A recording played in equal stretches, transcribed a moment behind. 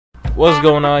What's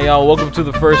going on, y'all? Welcome to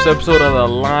the first episode of the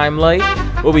Limelight,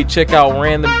 where we check out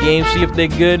random games, see if they're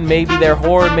good, maybe they're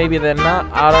horror, maybe they're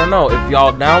not. I don't know. If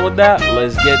y'all down with that,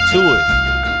 let's get to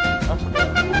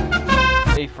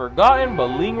it. A forgotten but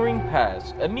lingering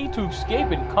past, a need to escape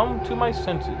and come to my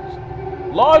senses.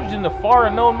 Lodged in the far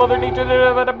unknown Mother Nature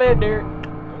of the bed there.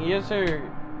 Yes, sir.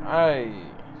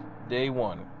 Day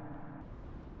one.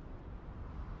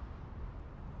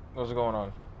 What's going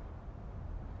on?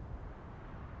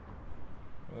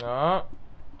 No.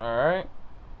 Alright.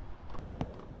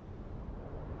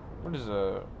 What is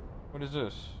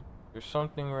this? There's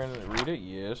something read it?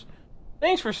 Yes.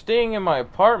 Thanks for staying in my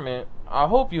apartment. I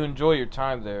hope you enjoy your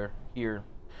time here.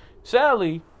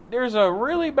 Sadly, there's a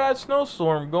really bad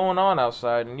snowstorm going on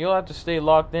outside and you'll have to stay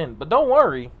locked in. But don't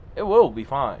worry, it will be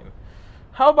fine.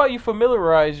 How about you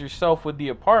familiarize yourself with the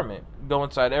apartment? Go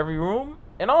inside every room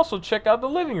and also check out the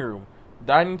living room,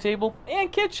 dining table,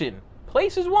 and kitchen.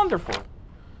 Place is wonderful.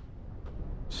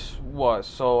 What?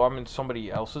 So I'm in somebody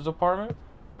else's apartment?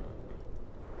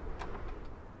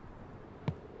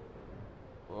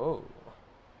 Whoa.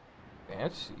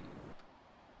 Fancy.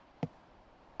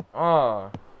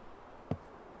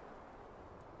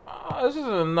 This is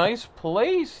a nice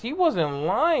place. He wasn't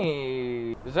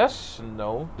lying. Is that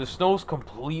snow? The snow's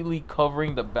completely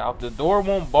covering the balcony. The door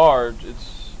won't barge.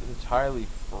 It's entirely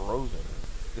frozen.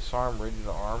 Disarm, ready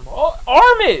to arm. Oh,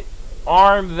 arm it!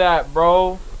 Arm that,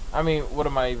 bro. I mean, what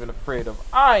am I even afraid of?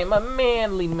 I'm a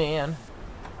manly man.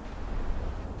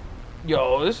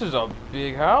 Yo, this is a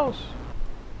big house.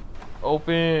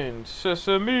 Open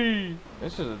sesame.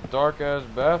 This is a dark ass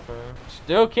bathroom.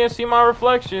 Still can't see my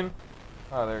reflection.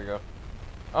 Oh, there you go.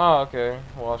 Oh, okay.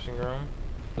 Washing room.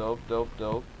 Dope, dope,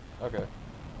 dope. Okay.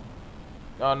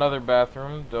 Oh, another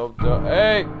bathroom. Dope, dope.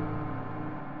 Hey!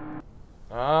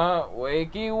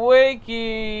 Wakey,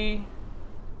 wakey.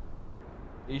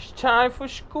 It's time for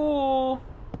school.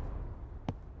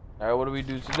 Alright, what do we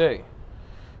do today?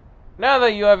 Now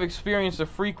that you have experienced the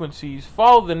frequencies,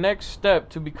 follow the next step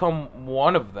to become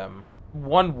one of them.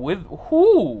 One with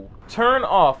who? Turn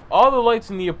off all the lights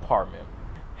in the apartment.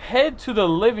 Head to the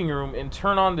living room and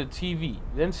turn on the TV.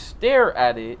 Then stare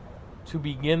at it to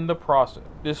begin the process.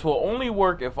 This will only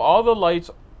work if all the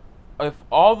lights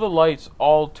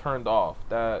all turned off.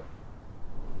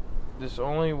 This will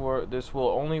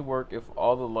only work if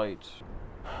all the lights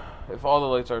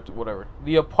are whatever.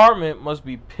 The apartment must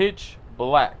be pitch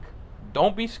black.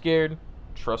 Don't be scared.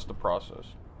 Trust the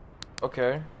process.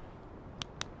 Okay.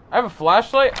 I have a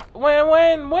flashlight?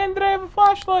 When did I have a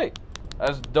flashlight?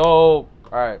 That's dope.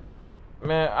 Alright.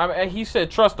 Man, he said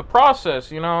trust the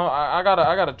process, you know. I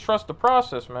gotta trust the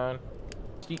process, man.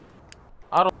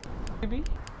 I don't maybe?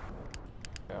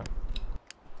 Yeah.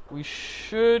 We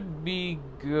should be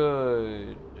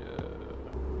good.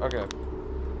 Okay.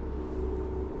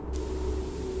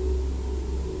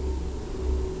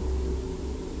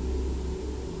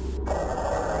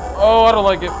 Oh, I don't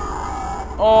like it.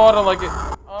 Oh, I don't like it.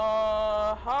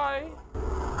 Hi.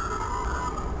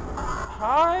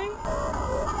 Hi?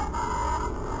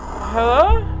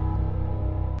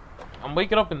 Hello? I'm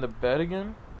waking up in the bed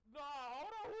again. Nah,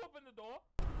 hold on. Who opened the door?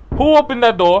 Who opened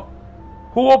that door?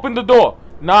 Who opened the door?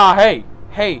 Nah, hey,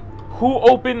 who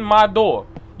opened my door?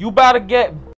 You about to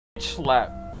get bitch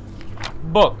slapped.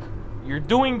 Book, you're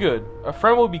doing good. A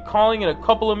friend will be calling in a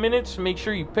couple of minutes. Make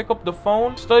sure you pick up the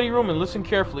phone, study room, and listen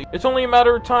carefully. It's only a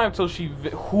matter of time till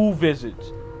who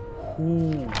visits.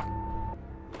 Who?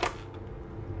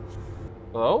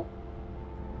 Hello?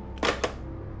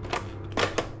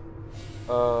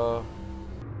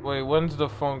 Wait, when's the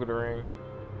phone gonna ring?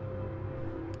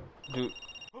 Dude.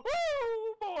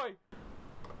 Oh, boy!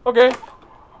 Okay.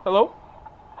 Hello?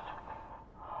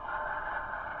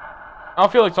 I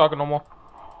don't feel like talking no more.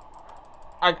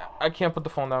 I can't put the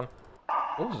phone down.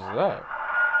 What was that?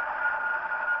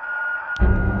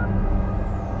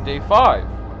 Day 5.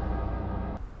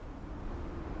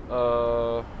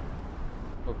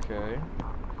 Okay.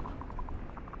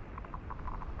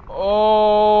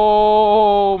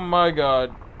 Oh my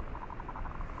god.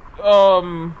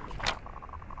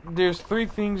 There's 3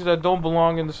 things that don't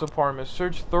belong in this apartment.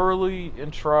 Search thoroughly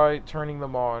and try turning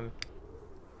them on.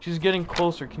 She's getting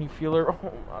closer. Can you feel her?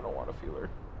 Oh, I don't want to feel her.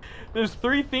 There's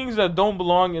 3 things that don't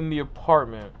belong in the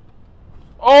apartment.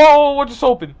 Oh, what just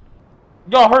opened?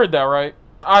 Y'all heard that, right?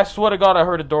 I swear to God, I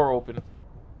heard a door open.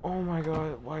 Oh my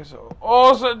god, why is it?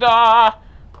 Oh, so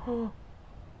oh,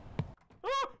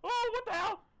 what the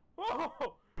hell?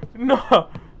 Oh, no.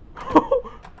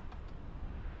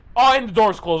 Oh, and the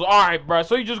door's closed. All right, bro.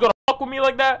 So you just gonna fuck with me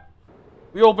like that?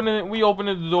 We opening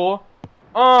the door.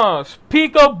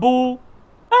 Peekaboo.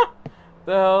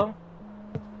 The hell?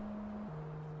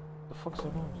 fuck's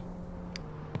that noise?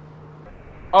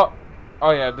 Oh,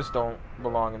 oh yeah, this don't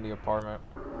belong in the apartment.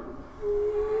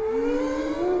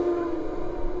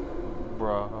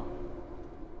 Bruh.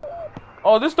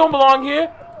 Oh, this don't belong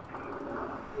here.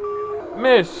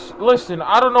 Miss, listen,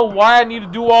 I don't know why I need to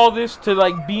do all this to,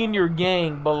 like, be in your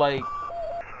gang, but, like,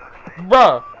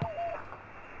 bruh,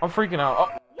 I'm freaking out.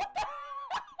 Oh.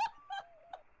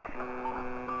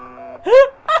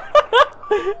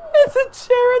 It's a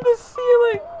chair in the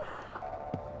ceiling.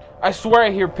 I swear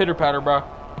I hear pitter patter, bro.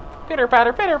 Pitter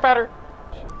patter, pitter patter.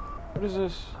 What is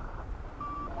this?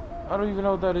 I don't even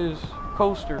know what that is.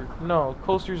 Coaster. No,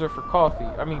 coasters are for coffee.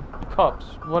 I mean, cups.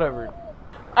 Whatever.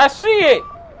 I see it.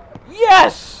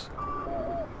 Yes.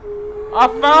 I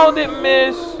found it,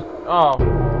 miss. Oh.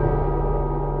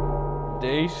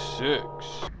 Day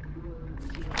 6.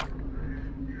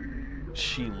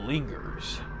 She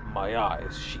lingers. My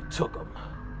eyes, she took them.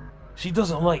 She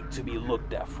doesn't like to be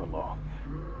looked at for long.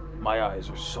 My eyes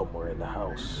are somewhere in the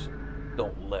house.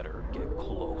 Don't let her get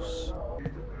close.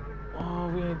 Oh,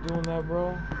 we ain't doing that,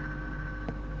 bro.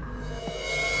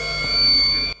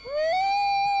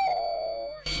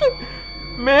 Shit.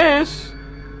 Miss.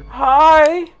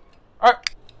 Hi.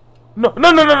 No.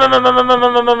 No.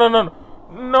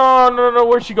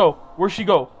 Where'd she go? Where'd she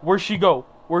go? Where'd she go?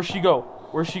 Where'd she go?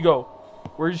 Where'd she go?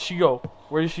 Where did she go?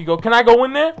 Where did she go? Can I go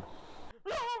in there?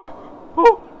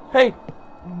 Oh, hey,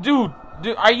 dude,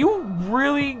 are you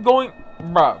really going?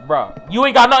 Bruh, you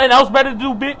ain't got nothing else better to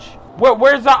do, bitch.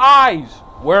 Where's the eyes?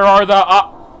 Where are the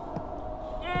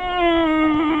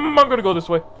I'm gonna go this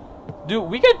way. Dude,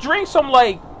 we could drink some,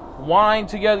 like, wine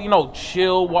together, you know,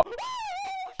 chill.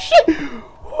 Shit!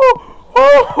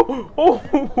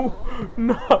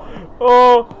 No.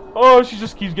 Oh, she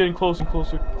just keeps getting closer and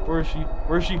closer. Where is she?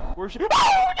 Where is she? Where is she?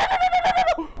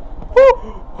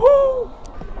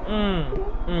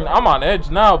 I'm on edge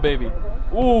now, baby.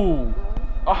 Ooh.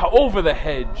 Over the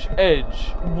edge,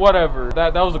 whatever.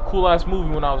 That was a cool ass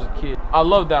movie when I was a kid. I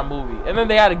loved that movie. And then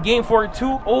they had a game for it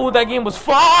too. Oh, that game was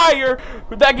fire.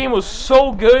 That game was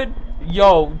so good.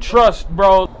 Yo, trust,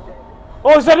 bro.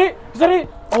 Oh, is that it? Is that it?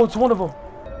 Oh, it's one of them.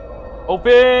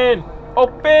 Open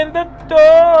the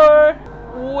door.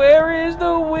 Where is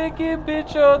the wicked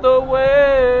bitch of the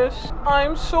West?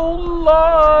 I'm so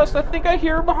lost. I think I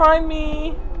hear her behind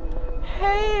me.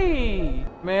 Hey,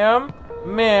 ma'am.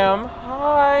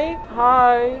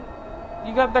 Hi.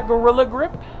 You got that gorilla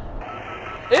grip?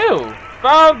 Ew.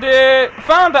 Found it.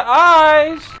 Found the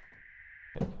eyes.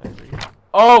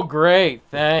 Oh, great.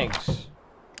 Thanks.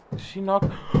 Is she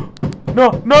knocked?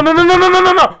 No. Do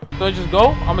I just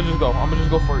go? I'ma just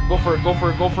go for it. Go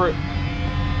for it.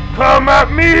 Come at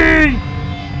me!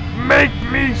 Make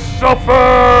me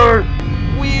suffer!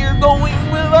 We're going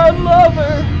with our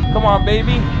lover. Come on,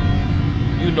 baby.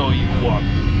 You know you want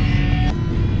me.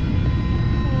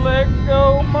 Let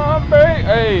go, my baby.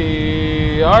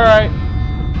 Hey, alright.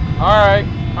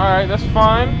 That's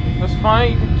fine. You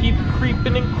can keep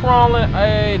creeping and crawling.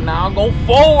 Hey, now go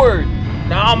forward.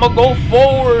 I'ma go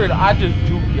forward. I just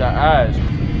juked your ass.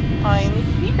 I'm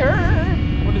here.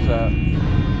 What is that?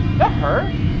 Is that her?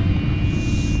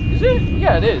 Is it?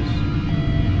 Yeah, it is.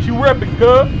 She repping,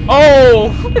 cuz.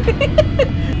 Oh!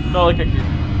 No, like I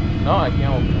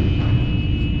can't open it.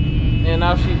 And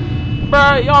now she...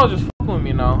 Bruh, y'all just fucking with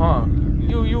me now, huh?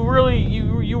 You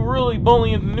really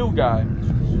bullying the new guy.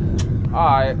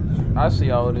 Alright, I see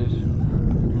how it is.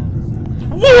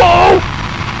 Whoa!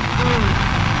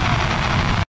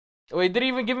 Wait, didn't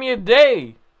even give me a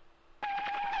day.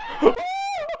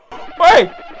 Wait!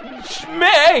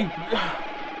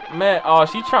 Man, oh,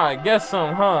 she trying to get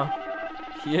some, huh?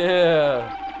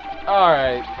 Yeah.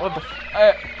 Alright, what the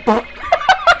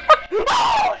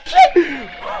oh, shit!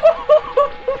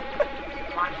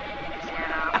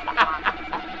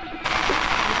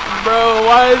 Bro,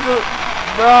 why is it...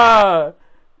 Bruh.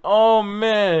 Oh,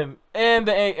 man. And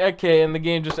the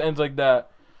game just ends like that.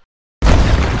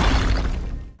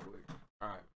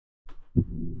 Alright.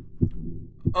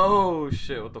 Oh,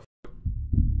 shit, what the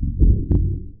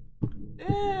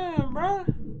damn, bro.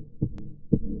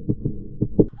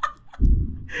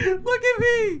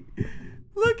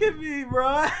 Look at me,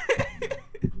 bro.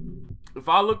 If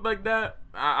I looked like that,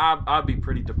 I'd be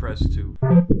pretty depressed too.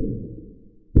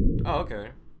 Oh,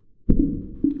 okay.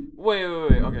 Wait.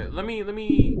 Okay, let me.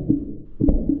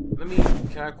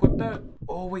 Can I equip that?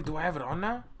 Oh wait, do I have it on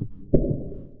now?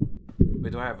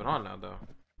 Wait, do I have it on now though?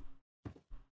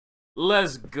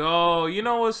 Let's go. You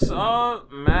know what's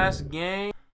up, Mass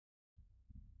Gang?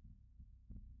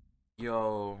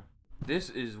 Yo, this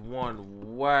is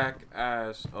one whack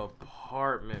ass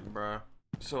apartment, bruh.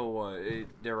 So what?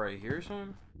 They're right here,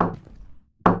 son?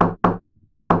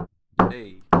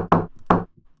 Hey.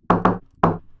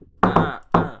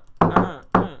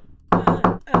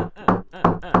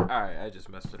 Alright, I just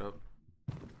messed it up.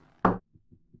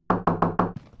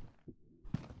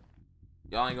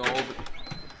 Y'all ain't gonna open.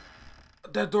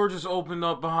 That door just opened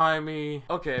up behind me.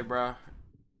 Okay, bruh.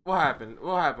 What happened?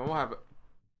 What happened? What happened?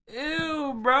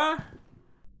 Ew, bruh.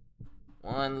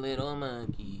 One little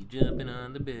monkey jumping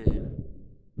on the bed.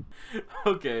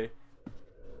 Okay.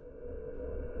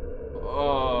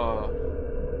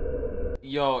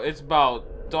 Yo, it's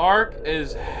about dark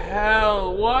as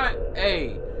hell. What?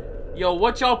 Hey. Yo,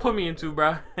 what y'all put me into,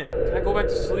 bruh? Can I go back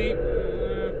to sleep?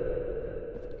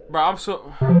 Bruh, I'm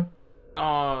so...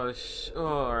 Oh,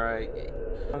 alright.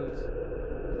 What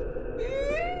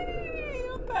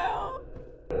the hell?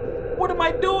 What am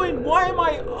I doing? Why am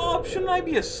I up? Shouldn't I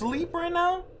be asleep right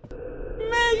now?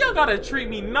 Man, y'all gotta treat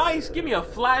me nice. Give me a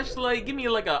flashlight. Give me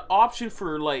like an option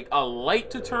for like a light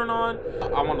to turn on.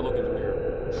 I want to look in the mirror.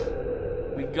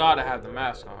 We gotta have the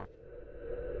mask on.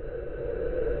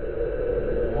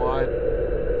 What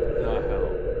the hell?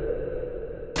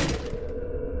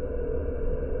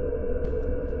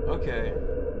 Okay.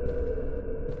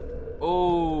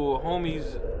 Oh,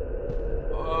 homies.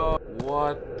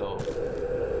 What the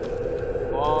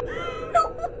fuck?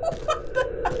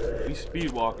 We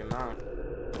speed walking now.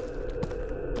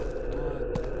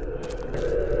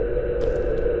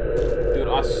 Dude,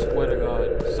 I swear to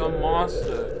God, some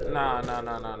monster. Nah.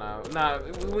 Nah,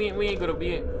 we ain't gonna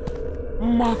be in.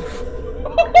 Motherfucker.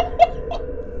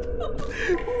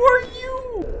 Who are you?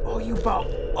 Oh, you about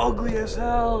ugly as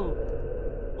hell.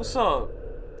 What's up?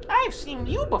 I've seen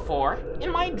you before,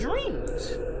 in my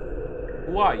dreams.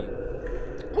 Who are you?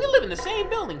 We live in the same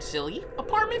building, silly.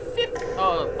 Apartment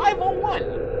 501.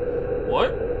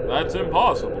 What? That's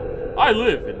impossible. I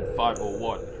live in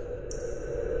 501.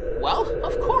 Well,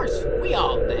 of course, we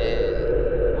all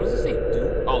did. What does it say, do?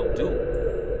 Oh, do.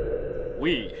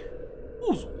 We.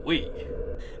 Who's we?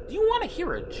 Do you want to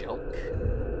hear a joke?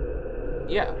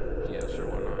 Yeah, sure,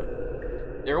 why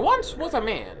not? There once was a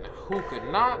man who could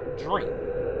not drink.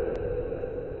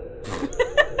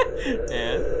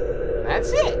 And?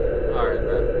 That's it. Alright,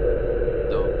 bro.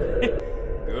 Dope.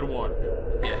 Good one.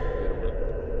 Yeah, good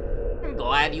one. I'm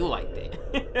glad you liked it.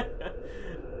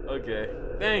 Okay.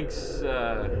 Thanks,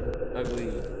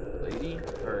 ugly lady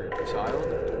or child.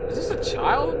 Is this a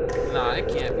child? Nah, it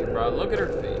can't be, bro. Look at her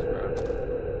face, bro.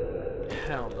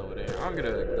 Hell no, it ain't. I'm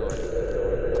gonna go ahead and keep going.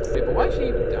 Wait, but why is she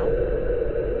even down there?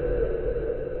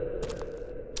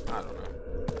 I don't know.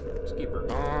 Let's keep her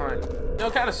on. You know,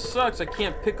 it kind of sucks. I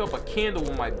can't pick up a candle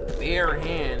with my bare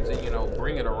hands and, you know,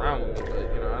 bring it around with me, but,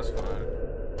 you know, that's fine.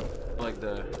 Like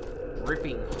the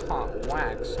dripping hot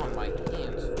wax on my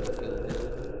hands would feel good.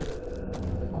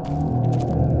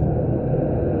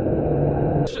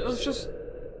 Let's just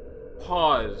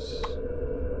pause.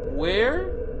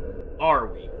 Where are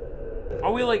we?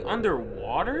 Are we like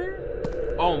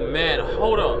underwater? Oh man,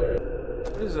 hold up.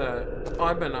 What is that? Oh,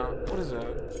 I've been out. What is that?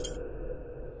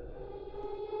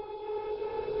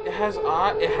 It has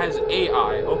eye. It has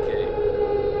AI. Okay.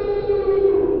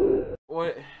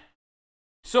 What?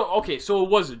 So okay, so it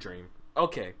was a dream.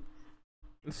 Okay.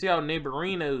 Let's see how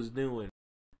Neighborina is doing.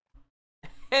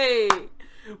 Hey,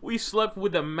 we slept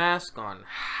with a mask on.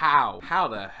 How? How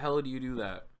the hell do you do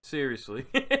that? Seriously.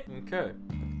 Okay.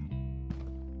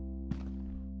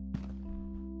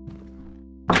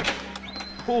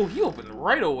 Oh, he opened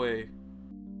right away.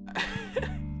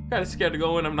 Kinda scared to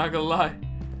go in, I'm not gonna lie.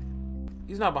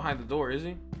 He's not behind the door, is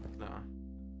he? Nah.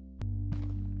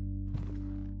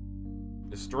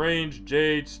 The strange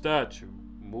jade statue.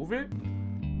 Move it?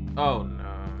 Oh, no.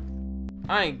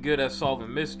 I ain't good at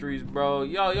solving mysteries, bro.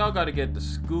 Y'all gotta get the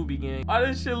Scooby Gang. Oh,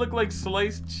 this shit look like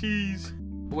sliced cheese.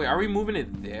 Wait, are we moving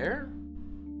it there?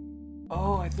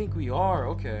 Oh, I think we are.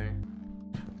 Okay.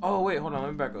 Oh, wait, hold on.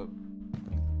 Let me back up.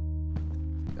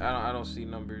 I don't see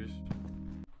numbers.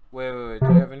 Wait. Do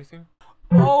we have anything?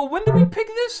 Oh, when did we pick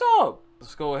this up?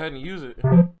 Let's go ahead and use it.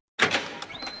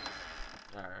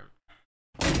 Alright.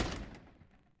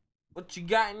 What you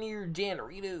got in here,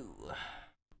 Janarito?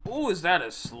 Oh, is that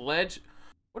a sledge?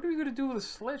 What are we gonna do with a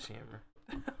sledgehammer?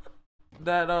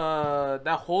 that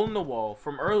hole in the wall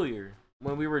from earlier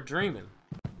when we were dreaming.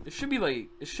 It should be like,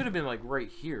 it should have been like right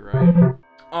here, right?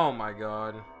 Oh my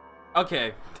god.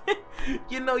 Okay.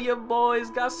 You know your boys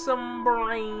got some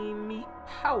brainy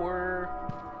power.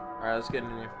 Alright, let's get in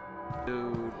here.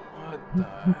 Dude, what the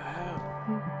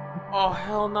hell? Oh,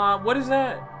 hell nah. What is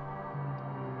that?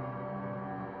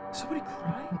 Somebody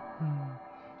crying?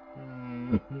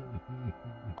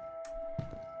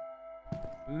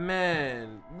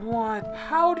 Man, what?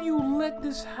 How do you let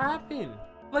this happen?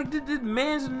 Like, did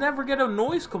mans never get a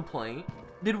noise complaint?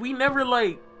 Did we never,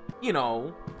 like, you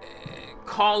know,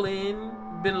 call in,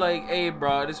 been like, hey,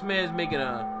 bro, this man's making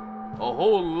a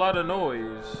whole lot of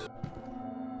noise.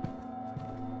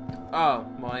 Oh,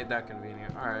 well, ain't that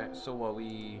convenient. Alright, so what,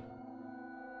 we...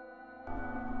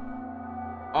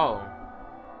 Oh.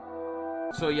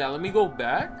 So, yeah, let me go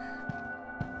back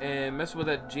and mess with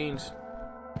that Jade.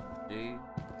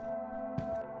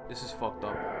 This is fucked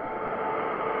up.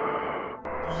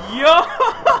 Yo!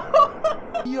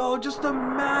 Yo, just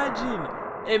imagine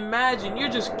you're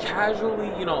just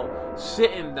casually, you know,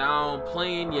 sitting down,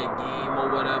 playing your game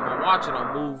or whatever, watching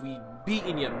a movie,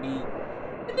 beating your meat,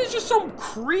 and there's just some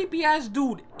creepy ass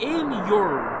dude in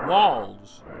your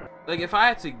walls. Like, if I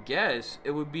had to guess,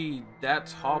 it would be that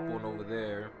top one over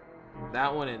there,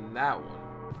 that one, and that one.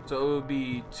 So it would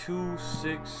be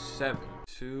 267.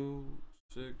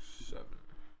 267.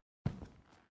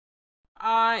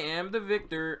 I am the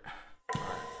victor.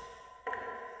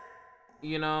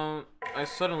 You know, I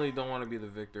suddenly don't want to be the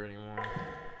victor anymore.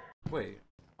 Wait.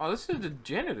 Oh, this is the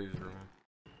janitor's room.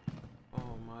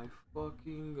 Oh my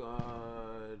fucking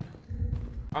god.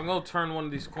 I'm gonna turn one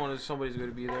of these corners. Somebody's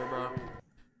gonna be there, bro.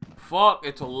 Fuck,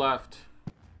 it's a left.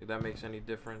 If that makes any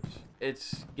difference.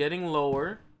 It's getting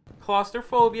lower.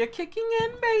 Claustrophobia kicking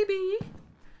in, baby.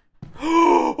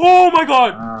 Oh my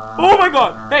god! Oh my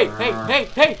god! Hey,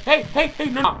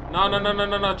 no,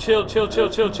 chill.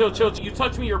 You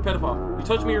touch me, you're a pedophile. You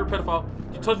touch me,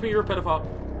 you're a pedophile.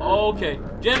 Okay.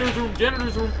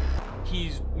 Janitor's room.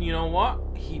 He's, you know what?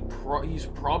 He's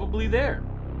probably there.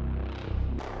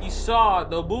 He saw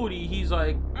the booty, he's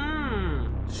like,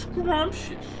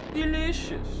 scrumptious,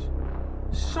 delicious.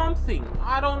 Something,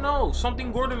 I don't know.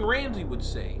 Something Gordon Ramsay would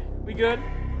say. We good?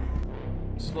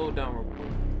 Slow down real quick.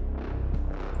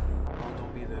 Oh,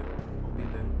 don't be there.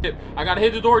 Dip. I gotta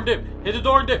hit the door and dip. Hit the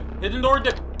door and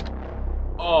dip.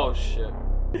 Oh, shit.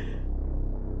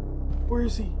 Where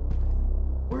is he?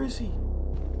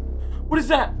 What is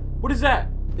that? Who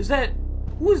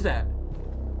is that?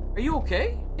 Are you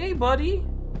okay? Hey, buddy.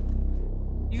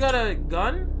 You got a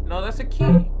gun? No, that's a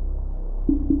key.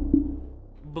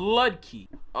 Blood key.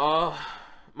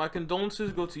 My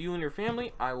condolences go to you and your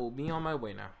family. I will be on my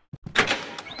way now.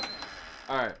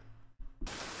 Alright.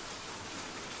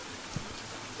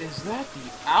 Is that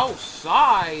the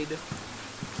outside?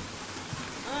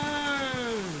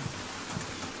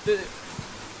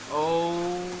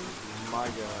 Oh my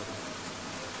god.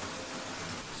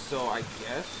 So I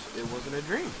guess it wasn't a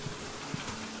dream.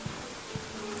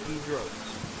 He drugs.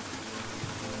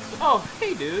 Oh,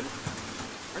 hey dude.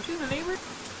 Aren't you the neighbor?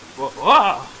 Well,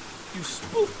 ah! You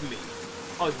spooked me.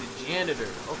 Oh, the janitor.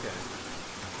 Okay.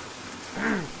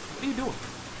 What are you doing?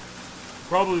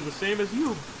 Probably the same as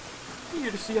you. I'm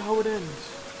here to see how it ends.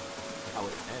 How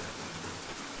it ends?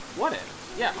 What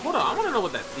ends? Yeah, hold on. I want to know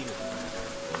what that thing is.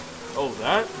 Oh,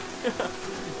 that?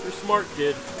 You're smart,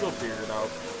 kid. You'll figure it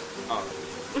out.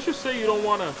 Let's just say you don't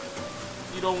want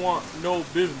no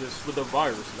business with a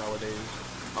virus nowadays.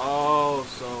 Oh,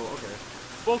 so, okay.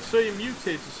 Folks say you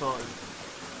mutate to something.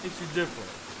 Makes you different.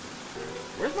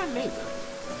 Where's my neighbor?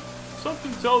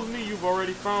 Something tells me you've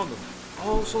already found him.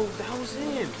 Oh, so that was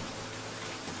him.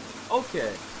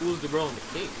 Okay. Who was the girl in the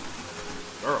cave?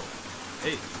 Girl.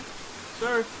 Hey.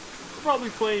 Sir, you're probably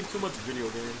playing too much video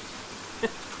games.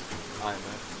 Alright,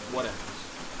 man. Whatever.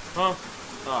 Huh?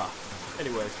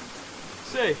 Anyway.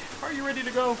 Say, are you ready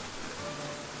to go?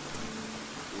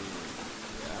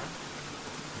 Yeah.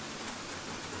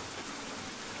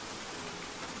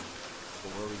 So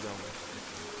where are we going?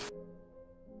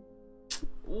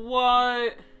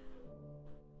 What?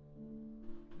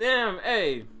 Damn,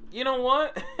 hey, you know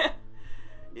what?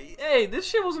 Hey, this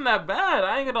shit wasn't that bad,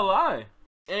 I ain't gonna lie.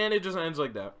 And it just ends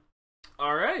like that.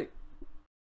 Alright.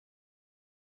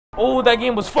 Oh, that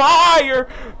game was fire!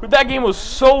 That game was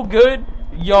so good.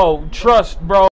 Yo, trust, bro.